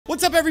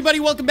What's up, everybody?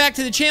 Welcome back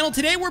to the channel.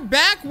 Today we're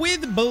back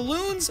with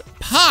Bloons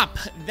Pop.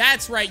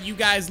 That's right, you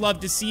guys love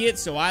to see it,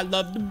 so I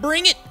love to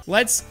bring it.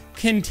 Let's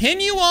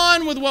continue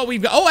on with what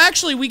we've got. Oh,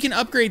 actually, we can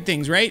upgrade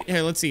things, right?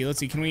 Here, let's see.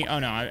 Can we? Oh,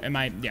 no,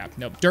 yeah,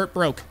 nope. Dirt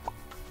broke.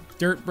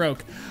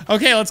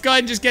 Okay, let's go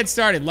ahead and just get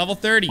started. Level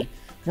 30.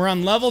 We're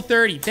on level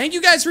 30. Thank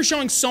you guys for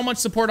showing so much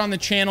support on the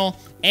channel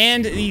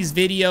and these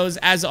videos.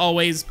 As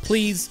always,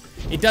 please,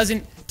 it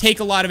doesn't take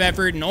a lot of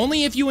effort, and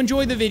only if you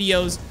enjoy the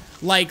videos,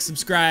 like,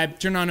 subscribe,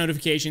 turn on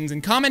notifications,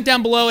 and comment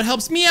down below. It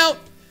helps me out,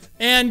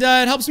 and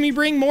it helps me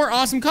bring more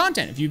awesome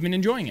content if you've been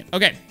enjoying it.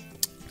 Okay,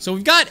 so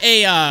we've got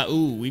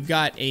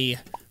a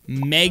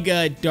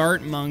mega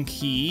dart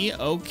monkey.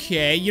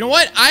 Okay, you know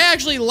what? I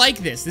actually like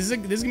this. This is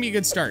gonna be a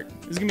good start.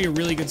 This is gonna be a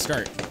really good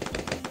start.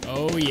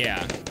 Oh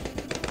yeah,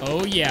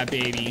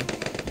 baby.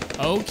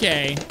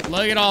 Okay,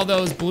 look at all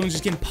those balloons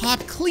just getting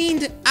popped,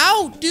 cleaned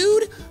out,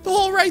 dude. The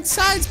whole right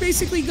side's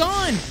basically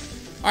gone.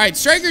 All right,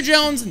 Striker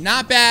Jones,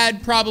 not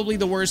bad. Probably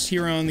the worst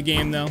hero in the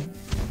game, though.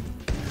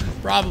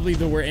 Probably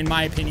the worst, in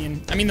my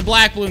opinion. I mean, the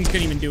black balloons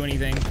couldn't even do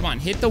anything. Come on,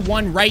 hit the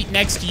one right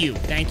next to you.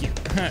 Thank you.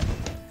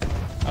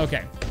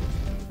 Okay.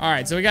 All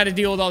right, so we got to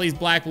deal with all these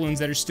black balloons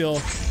that are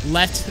still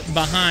left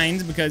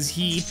behind because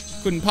he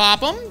couldn't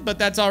pop them, but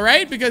that's all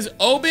right because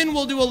Oben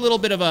will do a little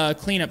bit of a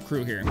cleanup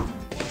crew here.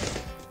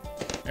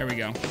 There we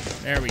go.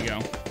 There we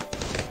go.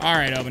 All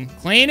right, Oben,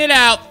 clean it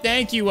out.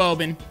 Thank you,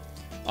 Oben.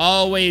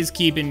 Always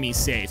keeping me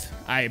safe.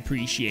 I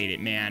appreciate it,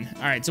 man.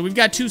 All right, so we've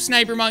got two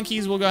sniper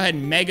monkeys. We'll go ahead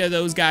and mega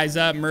those guys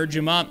up, merge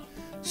them up.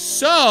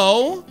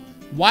 So,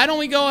 why don't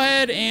we go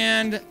ahead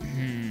and...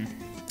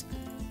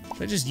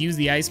 should I just use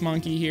the ice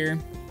monkey here?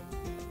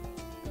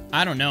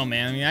 I don't know,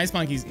 man. I mean, ice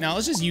monkeys... Now,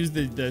 let's just use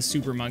the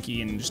super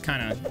monkey and just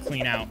kind of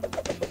clean out.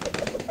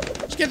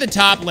 Just get the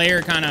top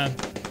layer kind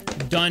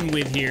of done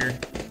with here.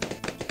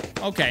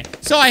 Okay,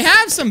 so I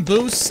have some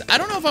boosts. I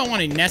don't know if I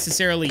want to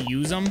necessarily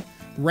use them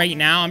right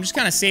now. I'm just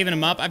kind of saving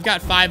them up. I've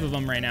got 5 of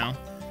them right now.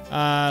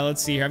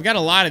 Let's see here. I've got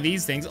a lot of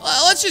these things.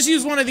 Let's just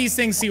use one of these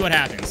things, see what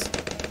happens.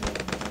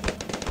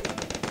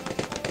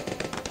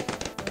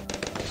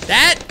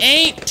 That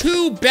ain't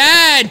too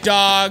bad,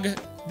 dog.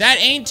 That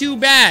ain't too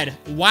bad.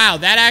 Wow,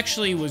 that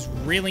actually was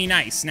really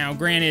nice. Now,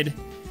 granted,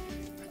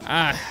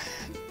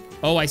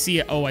 oh, I see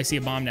it. Oh, I see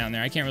a bomb down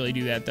there. I can't really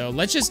do that, though.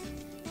 Let's just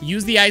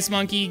use the ice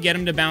monkey, get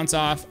him to bounce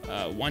off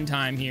one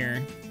time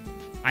here.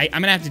 I'm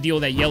gonna have to deal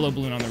with that yellow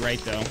balloon on the right,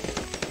 though.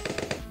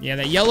 Yeah,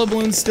 that yellow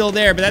balloon's still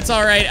there, but that's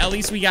all right. At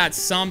least we got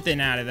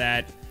something out of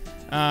that.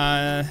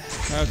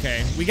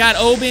 Okay. We got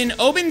Oben.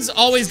 Oben's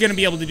always gonna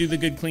be able to do the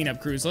good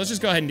cleanup crew, so let's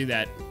just go ahead and do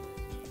that.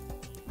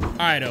 All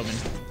right, Oben.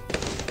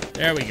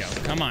 There we go.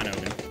 Come on,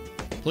 Oben.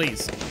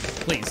 Please.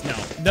 Please,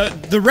 no.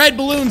 The red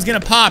balloon's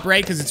gonna pop,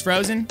 right? Because it's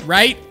frozen,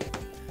 right?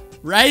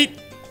 Right?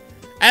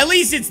 At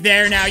least it's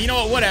there now. You know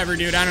what? Whatever,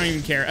 dude. I don't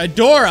even care.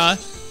 Adora.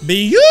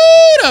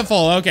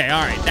 Beautiful. Okay,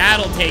 all right.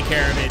 That'll take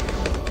care of it.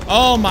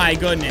 Oh my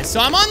goodness.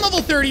 So I'm on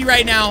level 30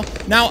 right now.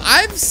 Now,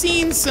 I've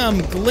seen some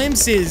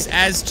glimpses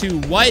as to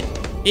what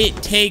it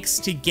takes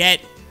to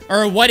get,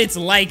 or what it's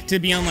like to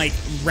be on like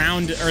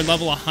round or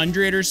level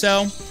 100 or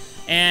so.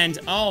 And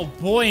oh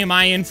boy, am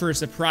I in for a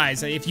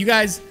surprise. If you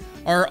guys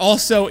are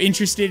also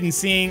interested in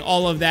seeing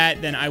all of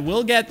that, then I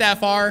will get that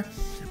far.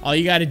 All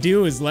you got to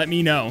do is let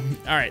me know.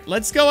 All right,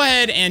 let's go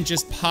ahead and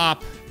just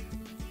pop.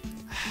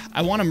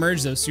 I want to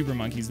merge those super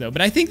monkeys, though,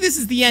 but I think this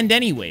is the end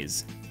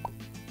anyways.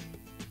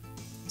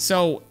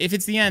 So, if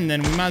it's the end,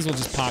 then we might as well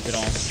just pop it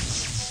all.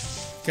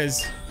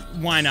 Because,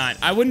 why not?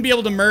 I wouldn't be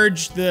able to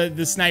merge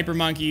the sniper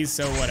monkeys,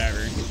 so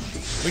whatever.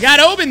 We got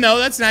Oben, though.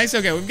 That's nice.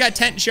 Okay, we've got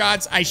tent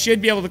shots. I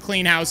should be able to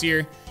clean house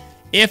here.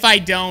 If I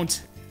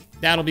don't,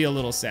 that'll be a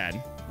little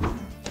sad.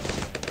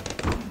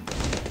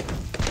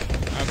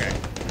 Okay.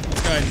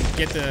 Let's go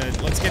ahead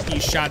and let's get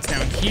these shots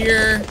down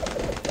here.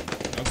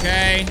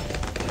 Okay.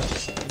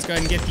 Let's go ahead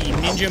and get the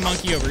ninja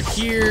monkey over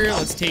here.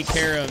 Let's take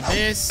care of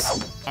this.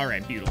 All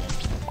right, beautiful.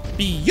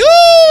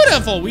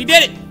 Beautiful. We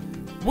did it.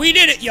 We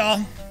did it,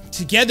 y'all.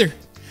 Together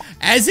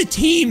as a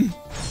team.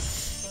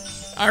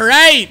 All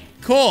right,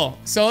 cool.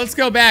 So let's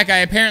go back. I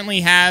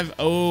apparently have,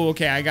 oh,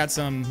 okay. I got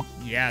some,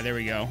 yeah, there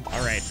we go. All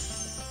right.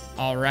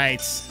 All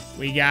right.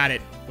 We got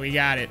it. We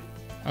got it.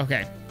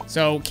 Okay.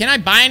 So can I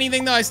buy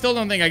anything though? I still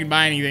don't think I can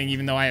buy anything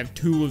even though I have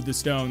 2 of the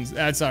stones.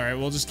 That's all right.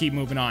 We'll just keep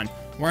moving on.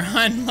 We're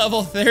on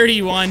level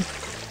 31.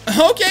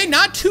 Okay,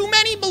 not too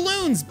many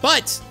balloons,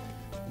 but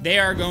they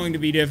are going to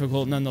be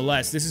difficult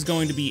nonetheless. This is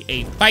going to be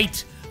a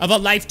fight of a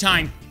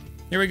lifetime.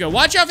 Here we go.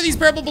 Watch out for these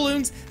purple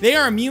balloons. They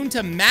are immune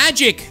to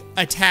magic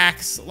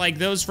attacks like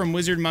those from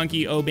Wizard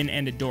Monkey, Oben,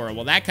 and Adora.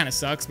 Well, that kind of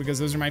sucks because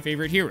those are my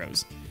favorite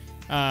heroes.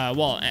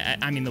 Well,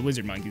 I mean, the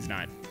Wizard Monkey's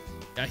not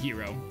a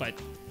hero, but,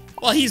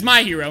 well, he's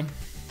my hero. All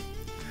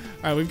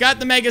right, we've got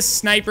the Mega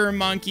Sniper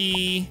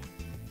Monkey.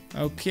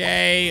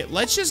 Okay,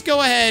 let's just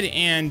go ahead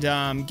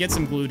and get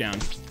some glue down.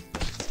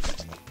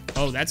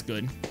 Oh, that's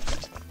good.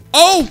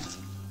 Oh!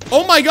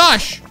 Oh my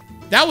gosh!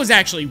 That was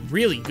actually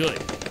really good.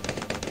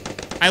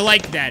 I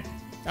like that.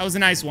 That was a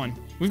nice one.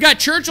 We've got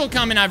Churchill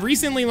coming. I've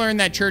recently learned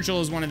that Churchill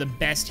is one of the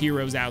best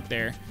heroes out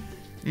there.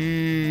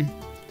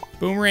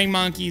 Boomerang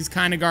Monkey's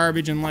kind of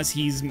garbage unless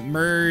he's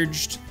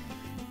merged.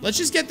 Let's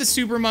just get the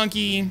Super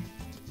Monkey.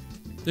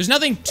 There's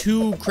nothing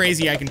too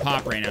crazy I can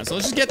pop right now. So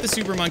let's just get the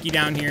Super Monkey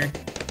down here.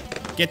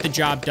 Get the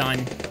job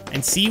done.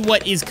 And see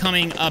what is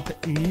coming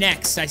up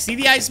next. I see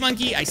the Ice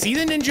Monkey. I see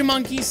the Ninja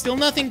Monkey. Still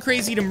nothing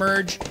crazy to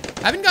merge.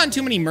 I haven't gotten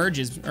too many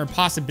merges or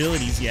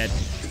possibilities yet.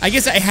 I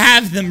guess I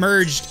have the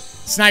merged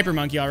Sniper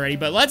Monkey already.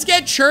 But let's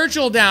get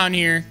Churchill down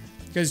here.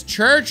 Because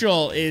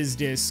Churchill is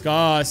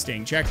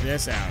disgusting. Check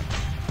this out.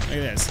 Look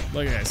at this.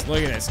 Look at this.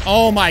 Look at this.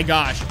 Oh my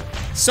gosh.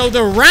 So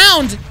the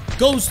round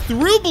goes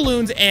through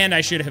Bloons, and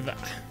I should have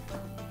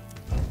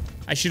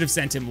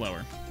sent him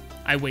lower.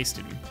 I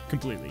wasted him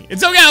completely.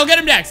 It's okay. I'll get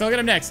him next. I'll get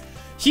him next.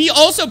 He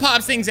also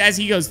pops things as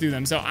he goes through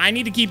them, so I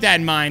need to keep that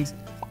in mind.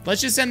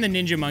 Let's just send the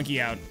Ninja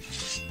Monkey out.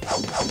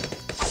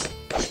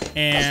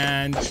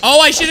 And,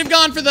 oh, I should have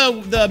gone for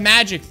the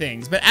magic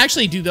things. But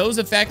actually, do those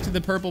affect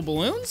the purple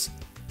balloons?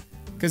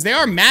 Because they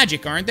are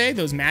magic, aren't they?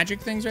 Those magic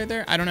things right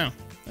there? I don't know.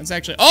 That's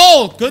actually,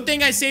 oh, good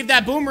thing I saved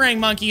that Boomerang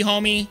Monkey,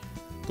 homie.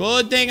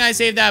 Good thing I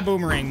saved that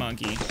Boomerang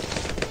Monkey.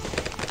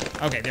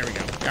 Okay, there we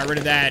go. Got rid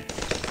of that.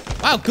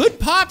 Wow, good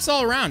pops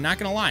all around, not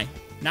gonna lie.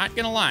 Not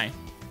gonna lie.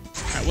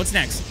 All right, what's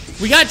next?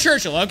 We got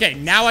Churchill. Okay,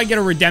 now I get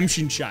a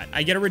redemption shot.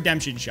 I get a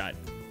redemption shot.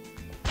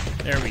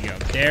 There we go.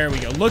 There we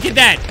go. Look at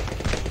that.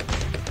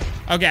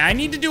 Okay, I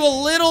need to do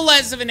a little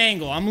less of an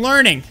angle. I'm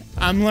learning.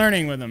 I'm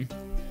learning with him.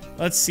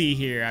 Let's see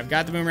here. I've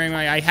got the Boomerang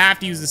Monkey. I have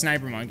to use the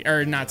Sniper Monkey.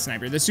 Or not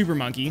Sniper, the Super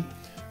Monkey.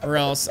 Or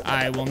else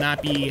I will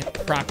not be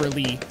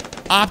properly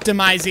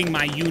optimizing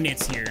my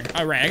units here.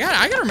 All right,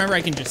 I gotta remember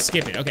I can just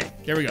skip it. Okay,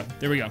 there we go.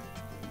 There we go. All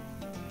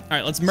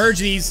right, let's merge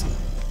these.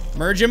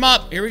 Merge them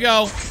up. Here we go.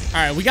 All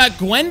right, we got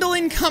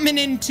Gwendolyn coming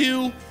in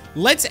too.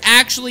 Let's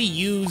actually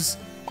use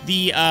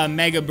the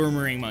Mega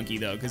Boomerang Monkey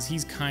though, because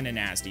he's kind of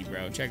nasty,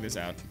 bro. Check this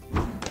out.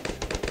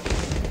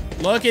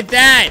 Look at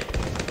that.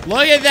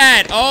 Look at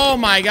that. Oh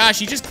my gosh,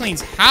 he just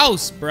cleans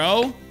house,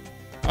 bro.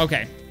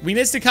 Okay, we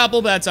missed a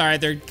couple, but that's all right.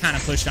 They're kind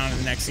of pushed on to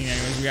the next scene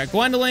anyways. We got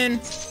Gwendolyn,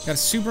 got a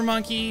Super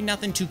Monkey.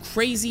 Nothing too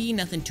crazy,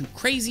 nothing too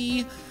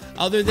crazy.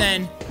 Other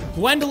than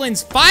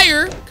Gwendolyn's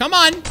fire. Come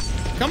on,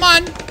 come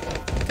on,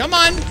 come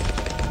on.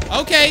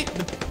 Okay,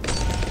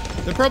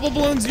 the purple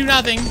balloons do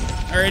nothing,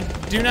 or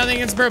do nothing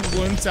against purple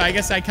balloons, so I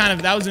guess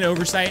that was an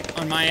oversight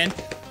on my end.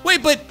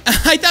 Wait, but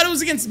I thought it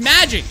was against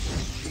magic.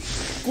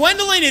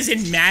 Gwendolyn is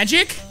in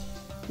magic?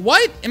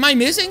 What? Am I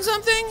missing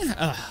something?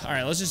 All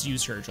right, let's just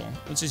use Churchill.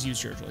 Let's just use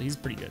Churchill. He's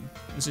pretty good.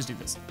 Let's just do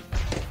this.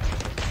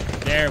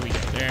 There we go.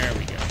 There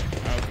we go.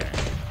 Okay.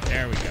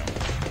 There we go.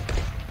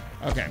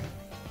 Okay.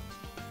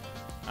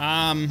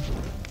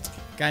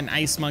 Got an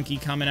Ice Monkey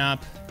coming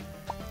up.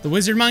 The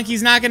Wizard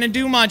Monkey's not gonna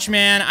do much,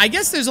 man. I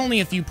guess there's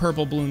only a few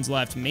purple balloons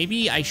left.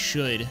 Maybe I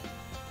should.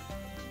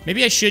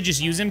 Maybe I should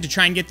just use him to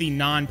try and get the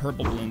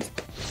non-purple balloons.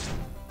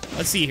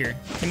 Let's see here.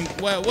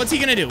 What's he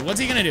gonna do? What's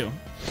he gonna do?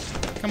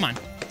 Come on.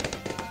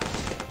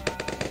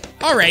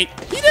 All right,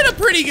 he did a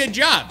pretty good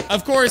job.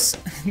 Of course,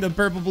 the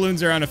purple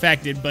balloons are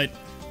unaffected, but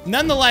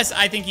nonetheless,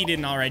 I think he did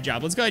an all right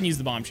job. Let's go ahead and use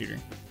the bomb shooter.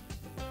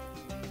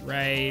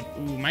 Right.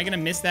 Ooh, am I gonna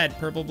miss that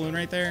purple balloon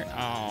right there?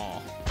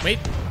 Oh, wait.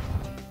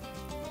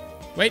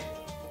 Wait.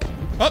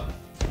 Oh,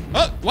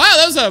 oh, wow,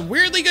 that was a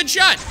weirdly good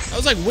shot. That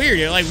was like weird,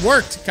 it like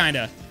worked,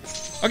 kinda.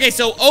 Okay,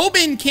 so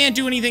Oben can't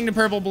do anything to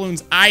purple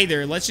balloons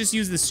either. Let's just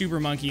use the Super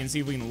Monkey and see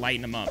if we can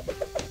lighten them up.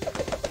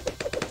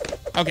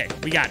 Okay,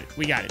 we got it,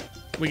 we got it.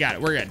 We got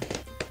it, we're good.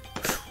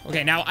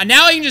 Okay, now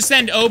I can just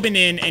send Oben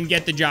in and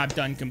get the job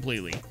done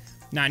completely.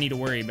 Not need to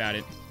worry about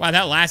it. Wow,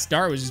 that last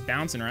dart was just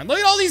bouncing around. Look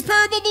at all these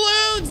purple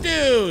balloons,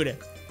 dude!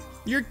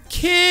 You're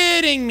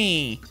kidding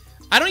me.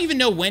 I don't even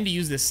know when to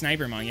use this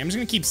Sniper Monkey. I'm just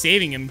gonna keep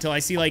saving him until I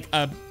see like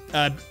a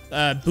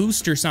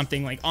boost or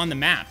something like on the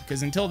map.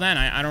 Because until then,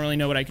 I don't really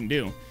know what I can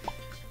do.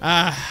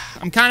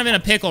 I'm kind of in a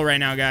pickle right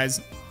now, guys.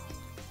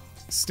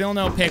 Still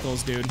no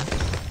pickles, dude.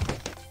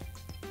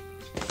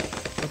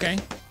 Okay.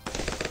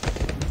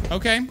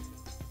 Okay.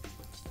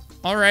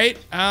 All right.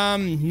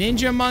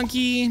 Ninja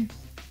Monkey.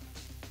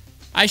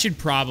 I should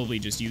probably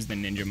just use the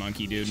Ninja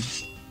Monkey, dude.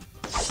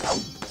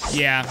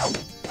 Yeah.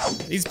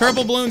 These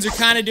purple balloons are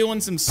kind of doing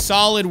some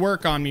solid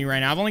work on me right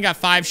now. I've only got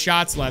 5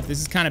 shots left.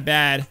 This is kind of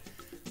bad.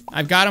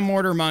 I've got a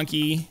Mortar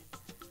Monkey.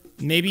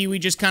 Maybe we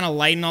just kind of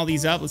lighten all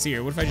these up. Let's see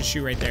here. What if I just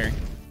shoot right there?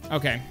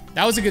 Okay.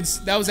 That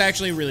was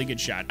actually a really good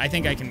shot. I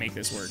think I can make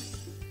this work.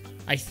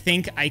 I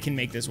think I can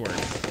make this work.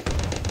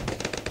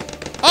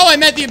 Oh, I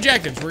met the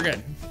objectives. We're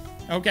good.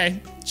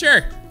 Okay.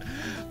 Sure.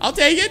 I'll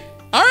take it.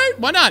 All right.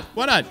 Why not?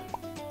 Why not?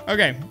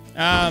 Okay.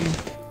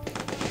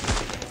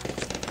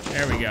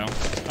 There we go.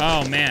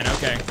 Oh, man.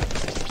 Okay.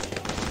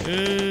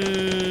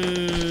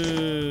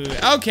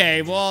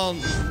 Okay. Well,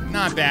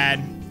 not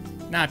bad.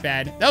 Not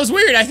bad. That was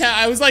weird.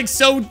 I was like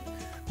so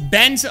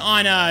bent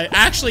on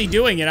actually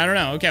doing it. I don't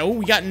know. Okay. Oh,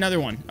 we got another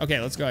one. Okay.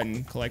 Let's go ahead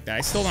and collect that.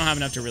 I still don't have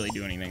enough to really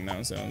do anything,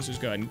 though. So let's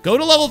just go ahead and go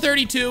to level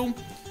 32. We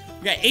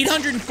got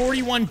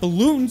 841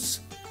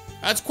 balloons.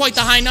 That's quite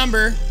the high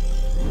number.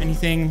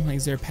 Anything? Like,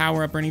 is there a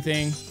power up or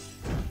anything?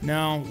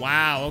 No.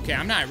 Wow. Okay.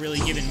 I'm not really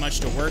given much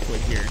to work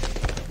with here.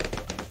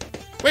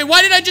 Wait,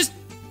 why did I just...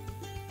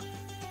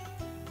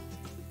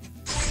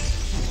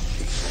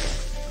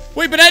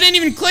 Wait, but I didn't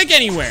even click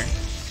anywhere.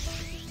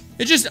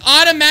 It just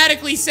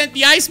automatically sent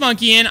the ice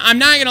monkey in. I'm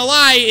not gonna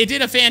lie, it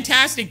did a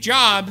fantastic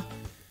job.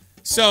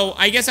 So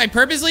I guess I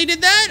purposely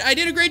did that. I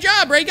did a great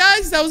job, right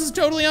guys? That was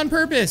totally on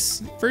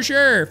purpose. For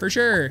sure, for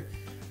sure.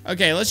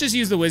 Okay, let's just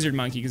use the wizard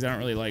monkey because I don't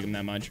really like him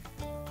that much.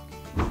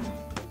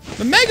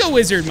 The mega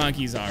wizard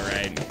monkey's all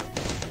right.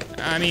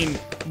 I mean,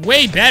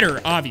 way better,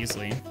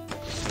 obviously.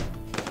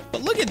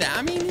 But look at that.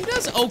 I mean, he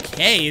does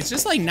okay. It's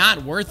just like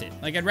not worth it.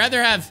 Like I'd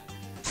rather have...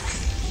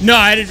 No,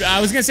 I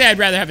was gonna say I'd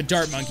rather have a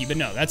dart monkey, but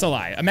no, that's a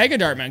lie. A mega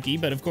dart monkey,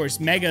 but of course,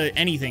 mega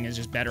anything is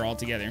just better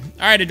altogether.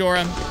 All right,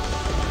 Adora.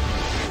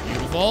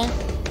 Beautiful.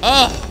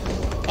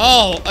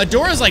 Oh,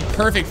 Adora's like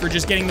perfect for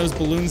just getting those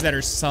balloons that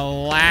are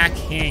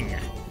slacking.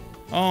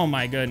 Oh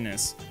my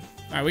goodness.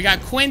 All right, we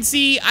got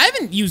Quincy. I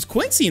haven't used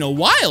Quincy in a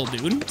while,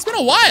 dude. It's been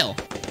a while.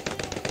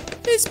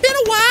 It's been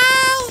a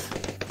while.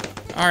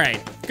 All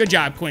right, good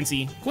job,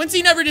 Quincy.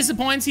 Quincy never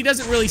disappoints. He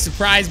doesn't really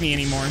surprise me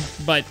anymore,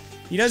 but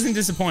he doesn't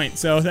disappoint,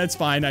 so that's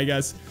fine, I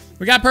guess.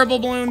 We got purple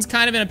balloons,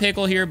 kind of in a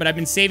pickle here, but I've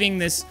been saving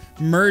this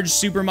merged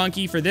super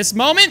monkey for this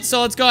moment,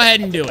 so let's go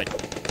ahead and do it.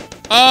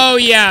 Oh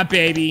yeah,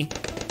 baby.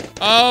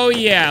 Oh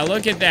yeah,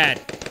 look at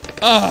that.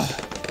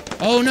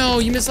 Oh no,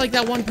 you missed like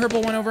that one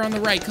purple one over on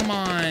the right. Come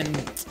on.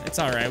 It's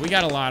all right, we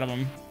got a lot of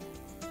them.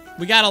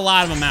 We got a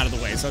lot of them out of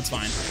the way, so it's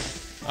fine.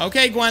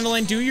 Okay,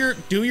 Gwendolyn, do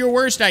your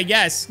worst, I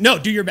guess. No,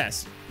 do your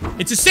best.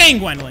 It's a saying,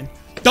 Gwendolyn.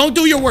 Don't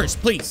do your worst,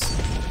 please.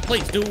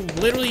 Please, do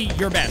literally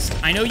your best.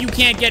 I know you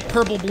can't get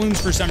purple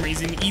balloons for some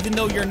reason, even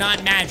though you're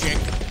not magic.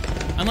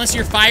 Unless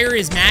your fire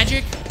is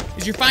magic.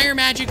 Is your fire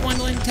magic,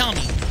 Gwendolyn? Tell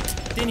me.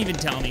 Didn't even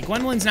tell me.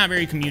 Gwendolyn's not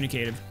very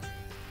communicative.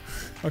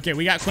 Okay,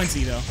 we got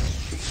Quincy, though.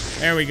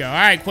 There we go. All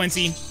right,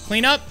 Quincy.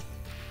 Clean up.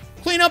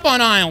 Clean up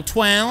on aisle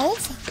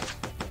 12.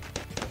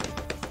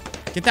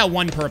 Get that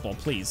one purple,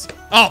 please.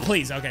 Oh,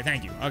 please. Okay,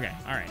 thank you. Okay,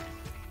 all right.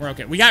 We're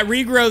okay. We got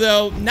regrow,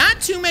 though. Not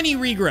too many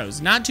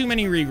regrows. Not too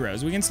many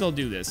regrows. We can still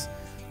do this.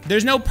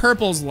 There's no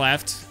purples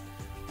left.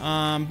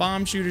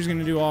 Bomb shooter's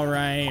gonna do all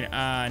right.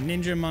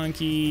 Ninja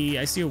monkey.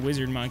 I see a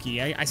wizard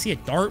monkey. I see a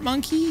dart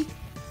monkey.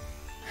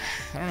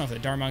 I don't know if the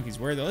dart monkey's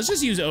worth it. Let's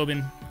just use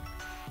Oben.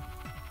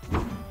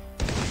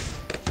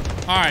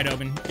 All right,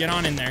 Oben. Get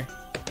on in there.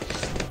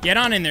 Get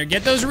on in there.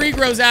 Get those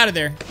regrows out of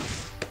there.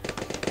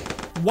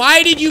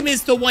 Why did you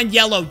miss the one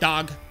yellow,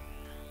 dog?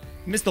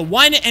 You missed the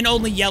one and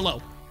only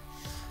yellow.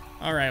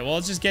 All right, well,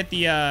 let's just get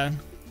the,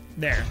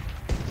 there.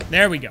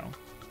 There we go.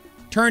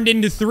 Turned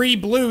into 3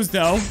 blues,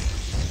 though.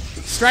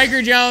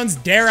 Striker Jones,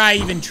 dare I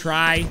even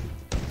try?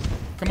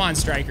 Come on,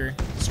 Striker.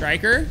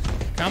 Striker,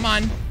 come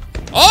on.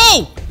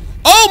 Oh!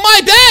 Oh,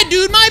 my bad,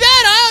 dude, my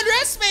bad. I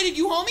underestimated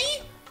you,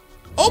 homie.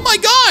 Oh, my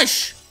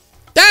gosh.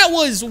 That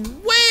was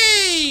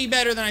way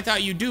better than I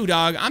thought you'd do,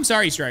 dog. I'm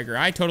sorry, Striker.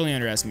 I totally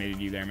underestimated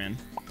you there, man.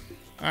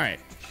 All right,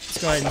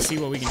 let's go ahead and see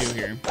what we can do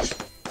here.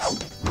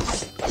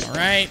 All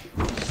right.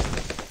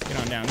 Get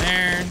on down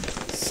there.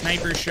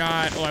 Sniper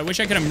shot. Oh, I wish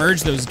I could have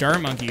merged those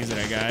dart monkeys that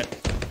I got.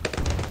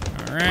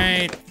 All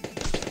right.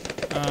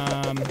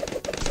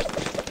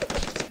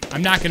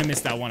 I'm not gonna miss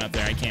that one up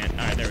there. I can't. All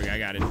right, there we go. I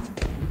got it.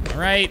 All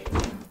right.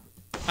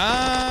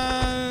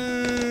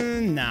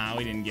 Nah,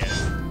 we didn't get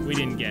it. We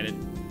didn't get it.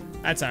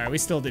 That's all right. We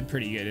still did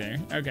pretty good there.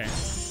 Okay.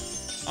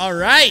 All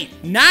right.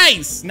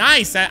 Nice.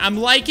 Nice. I'm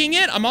liking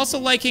it. I'm also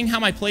liking how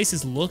my place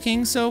is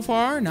looking so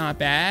far. Not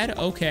bad.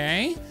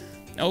 Okay.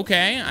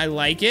 Okay. I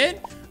like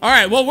it. All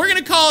right, well, we're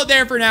gonna call it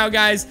there for now,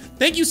 guys.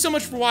 Thank you so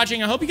much for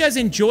watching. I hope you guys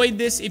enjoyed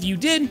this. If you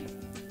did,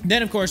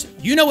 then of course,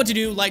 you know what to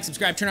do. Like,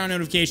 subscribe, turn on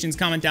notifications,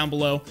 comment down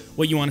below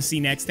what you want to see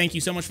next. Thank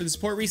you so much for the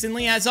support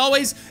recently. As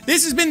always,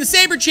 this has been the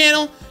Sabre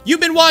channel. You've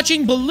been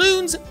watching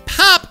Balloons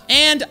Pop,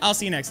 and I'll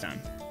see you next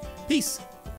time. Peace.